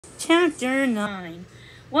Chapter 9.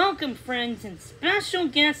 Welcome, friends and special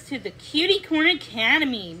guests, to the Cutiecorn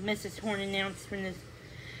Academy, Mrs. Horn announced from the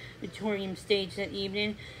auditorium stage that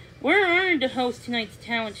evening. We're honored to host tonight's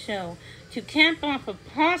talent show to cap off a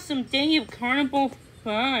awesome day of carnival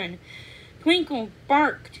fun. Twinkle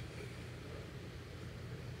barked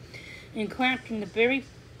and clapped in the very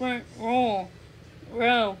front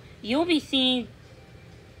row. You'll be seeing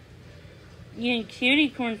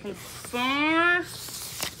Cutiecorn from far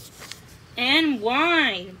and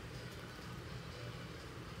wide,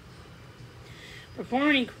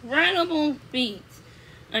 performing incredible feats.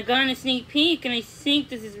 I got a sneak peek, and I think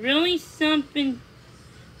this is really something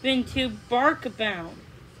to bark about.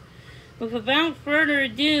 Without further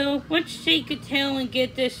ado, let's shake a tail and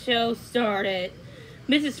get this show started.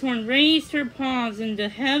 Mrs. Horn raised her paws, and the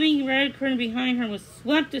heavy red curtain behind her was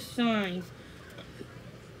swept aside.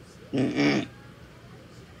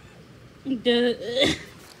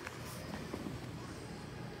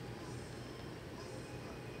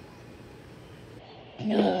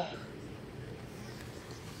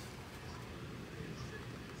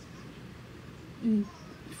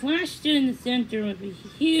 Flash stood in the center with a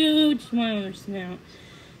huge smile on her snout.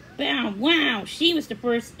 Bow wow, she was the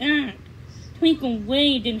first act. Twinkle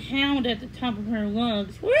waved and howled at the top of her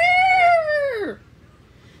lungs. Woo!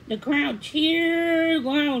 The crowd cheered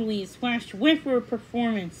loudly as Flash went for her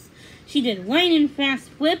performance. She did lightning fast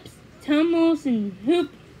flips, tumbles, and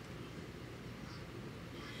hoop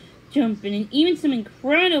jumping, and even some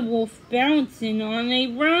incredible bouncing on a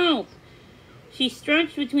rope. She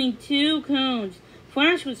stretched between two cones.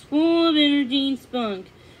 Flash was full of energy and spunk.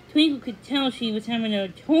 Twinkle could tell she was having a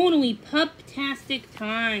totally pup-tastic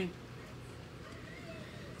time.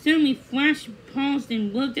 Suddenly, Flash paused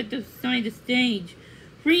and looked at the side of the stage.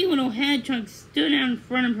 Three little hedgehogs stood out in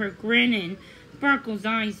front of her, grinning. Sparkle's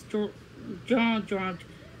jaw dropped.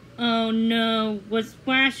 Oh no, was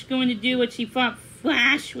Flash going to do what she thought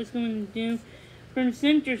Flash was going to do? From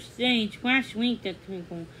center stage, Flash winked at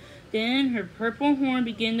Twinkle. Then her purple horn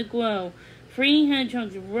began to glow. Three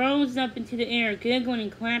hedgehogs rose up into the air, giggling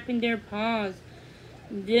and clapping their paws.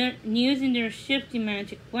 Using their shifting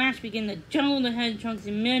magic, Flash began to juggle the hedgehogs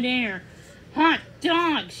in midair. Hot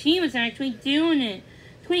dog! She was actually doing it!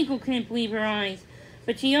 Twinkle couldn't believe her eyes,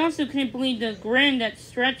 but she also couldn't believe the grin that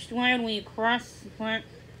stretched wildly across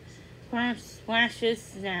Flash's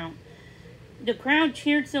snout. The crowd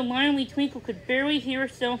cheered so loudly Twinkle could barely hear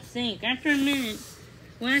herself think. After a minute,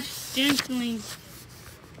 Flash gently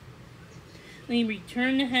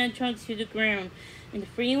returned the hedgehogs to the ground, and the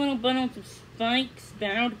three little bundles of spikes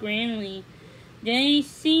bowed grandly. They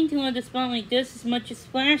seemed to love the spotlight just as much as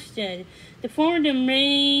Flash did. The four of them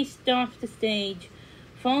raced off the stage,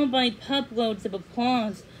 followed by pup loads of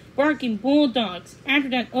applause, barking bulldogs. After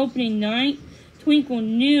that opening night, Twinkle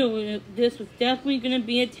knew this was definitely going to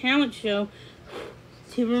be a talent show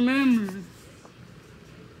to remember.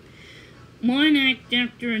 One act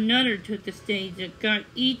after another took the stage that got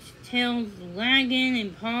each tails wagging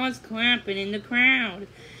and paws clapping in the crowd.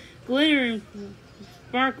 Glitter and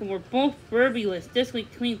Sparkle were both fabulous, just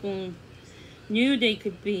like Twinkle knew they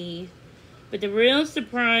could be. But the real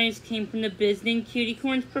surprise came from the Bisley and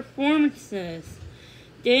Cutiecorns performances.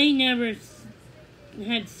 They never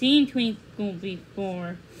had seen Twinkle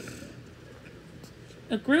before.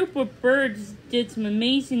 A group of birds did some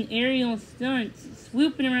amazing aerial stunts,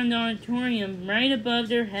 swooping around the auditorium right above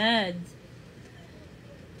their heads.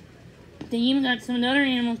 They even got some other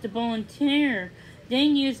animals to volunteer. They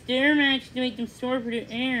used their magic to make them soar through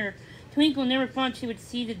the air. Twinkle never thought she would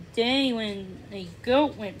see the day when a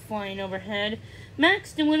goat went flying overhead.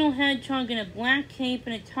 Max, the little hedgehog in a black cape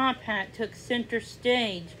and a top hat, took center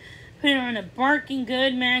stage, put on a barking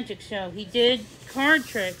good magic show. He did card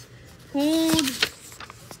tricks, pulled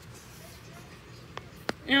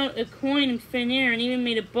out a coin in thin air, and even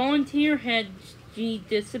made a volunteer hedgie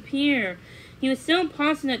disappear. He was so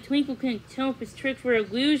positive that Twinkle couldn't tell if his tricks were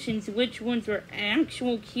illusions and which ones were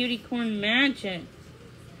actual Cutiecorn magic.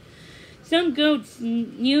 Some goats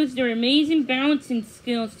used their amazing balancing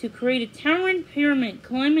skills to create a towering pyramid,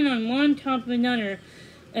 climbing on one top of another.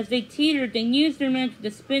 As they teetered, they used their magic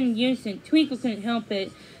to spin in unison. Twinkle couldn't help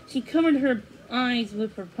it. She covered her eyes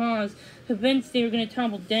with her paws, convinced they were going to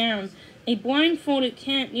topple down. A blindfolded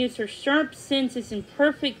cat used her sharp senses and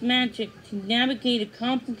perfect magic to navigate a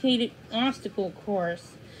complicated obstacle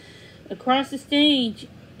course. Across the stage,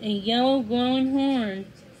 a yellow glowing horn.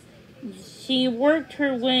 She worked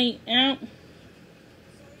her way out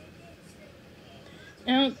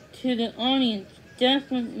to the audience,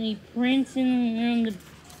 definitely prancing around the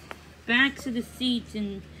backs of the seats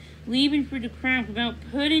and leaving for the crowd without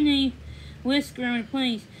putting a whisked her in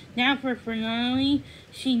place. Now for finale,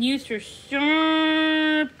 she used her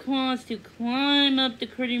sharp claws to climb up the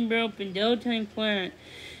curtain rope in no time flat.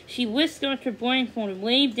 She whisked off her blindfold and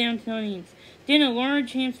waved down to the audience. Then a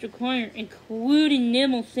large hamster choir, including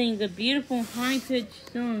Nibble, sang a beautiful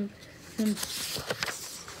high-pitched song, complete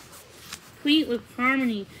with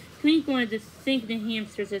harmony. Twinkle had to think the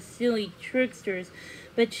hamsters as silly tricksters,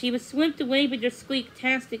 but she was swept away by their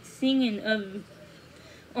squeak-tastic singing of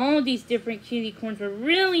all these different Cutiecorns were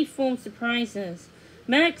really full of surprises.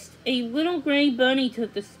 Next, a little gray bunny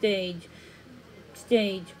took the stage.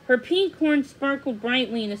 Her pink horn sparkled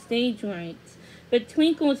brightly in the stage lights, but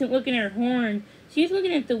Twinkle wasn't looking at her horn. She was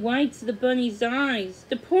looking at the whites of the bunny's eyes.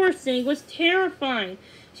 The poor thing was terrified.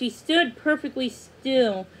 She stood perfectly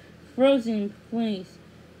still, frozen in place.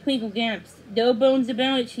 Twinkle gasped. No bones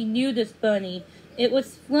about it, she knew this bunny. It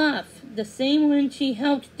was Fluff, the same one she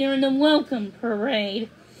helped during the welcome parade.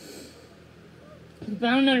 She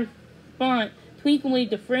found another spot. Twinkle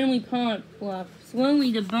waved a friendly paw at Fluff.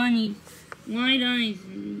 Slowly the bunny's wide eyes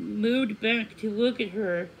moved back to look at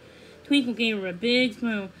her. Twinkle gave her a big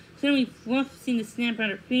smile. Suddenly Fluff seemed to snap out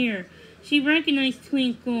of fear. She recognized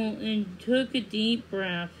Twinkle and took a deep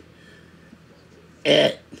breath.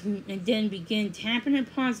 And then began tapping her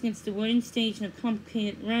paws against the wooden stage in a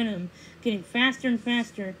complicated rhythm, getting faster and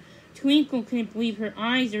faster. Twinkle couldn't believe her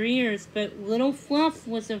eyes or ears, but little Fluff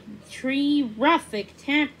was a terrific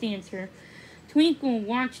tap dancer. Twinkle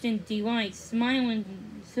watched in delight, smiling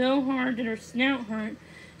so hard that her snout hurt.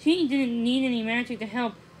 She didn't need any magic to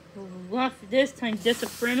help Fluff this time. Just a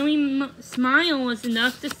friendly smile was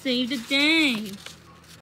enough to save the day.